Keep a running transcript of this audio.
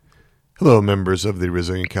Hello, members of the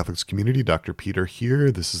Resilient Catholics community. Dr. Peter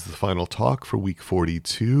here. This is the final talk for week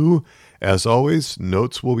 42. As always,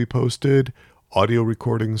 notes will be posted. Audio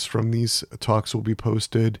recordings from these talks will be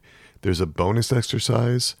posted. There's a bonus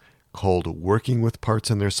exercise called Working with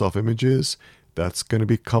Parts and Their Self-Images. That's going to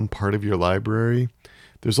become part of your library.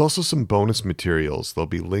 There's also some bonus materials. There'll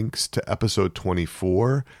be links to episode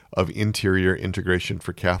 24 of Interior Integration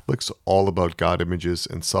for Catholics, all about God images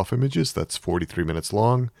and self-images. That's 43 minutes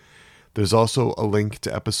long. There's also a link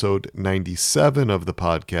to episode 97 of the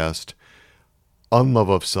podcast, Unlove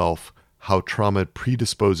of Self, How Trauma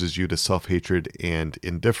Predisposes You to Self-Hatred and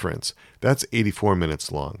Indifference. That's 84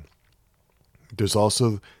 minutes long. There's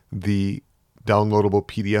also the downloadable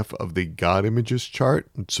PDF of the God Images chart.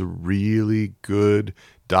 It's a really good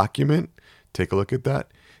document. Take a look at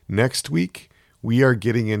that. Next week, we are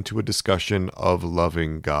getting into a discussion of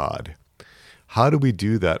loving God. How do we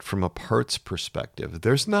do that from a parts perspective?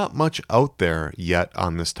 There's not much out there yet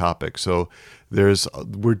on this topic. So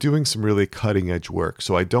we're doing some really cutting edge work.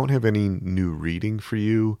 So I don't have any new reading for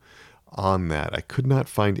you on that. I could not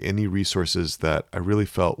find any resources that I really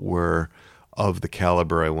felt were of the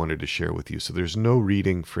caliber I wanted to share with you. So there's no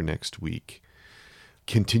reading for next week.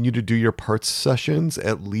 Continue to do your parts sessions,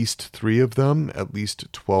 at least 3 of them, at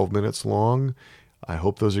least 12 minutes long. I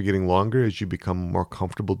hope those are getting longer as you become more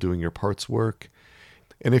comfortable doing your parts work.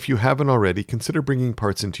 And if you haven't already, consider bringing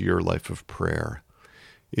parts into your life of prayer.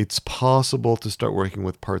 It's possible to start working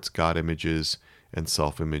with parts God images and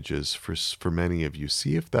self-images for many of you.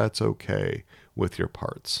 See if that's okay with your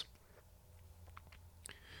parts.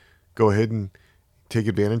 Go ahead and take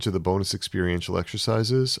advantage of the bonus experiential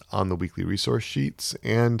exercises on the weekly resource sheets.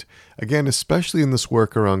 And again, especially in this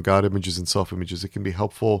work around God images and self-images, it can be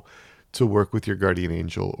helpful to work with your guardian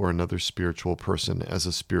angel or another spiritual person as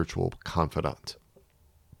a spiritual confidant.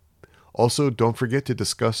 Also, don't forget to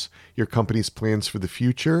discuss your company's plans for the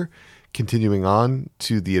future. Continuing on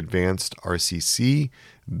to the advanced RCC,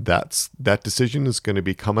 that decision is going to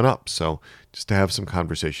be coming up. So just to have some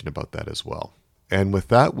conversation about that as well. And with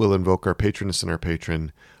that, we'll invoke our patroness and our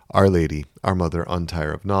patron, Our Lady, our Mother, Untie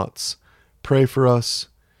of Knots. Pray for us.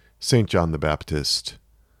 St. John the Baptist,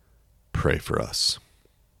 pray for us.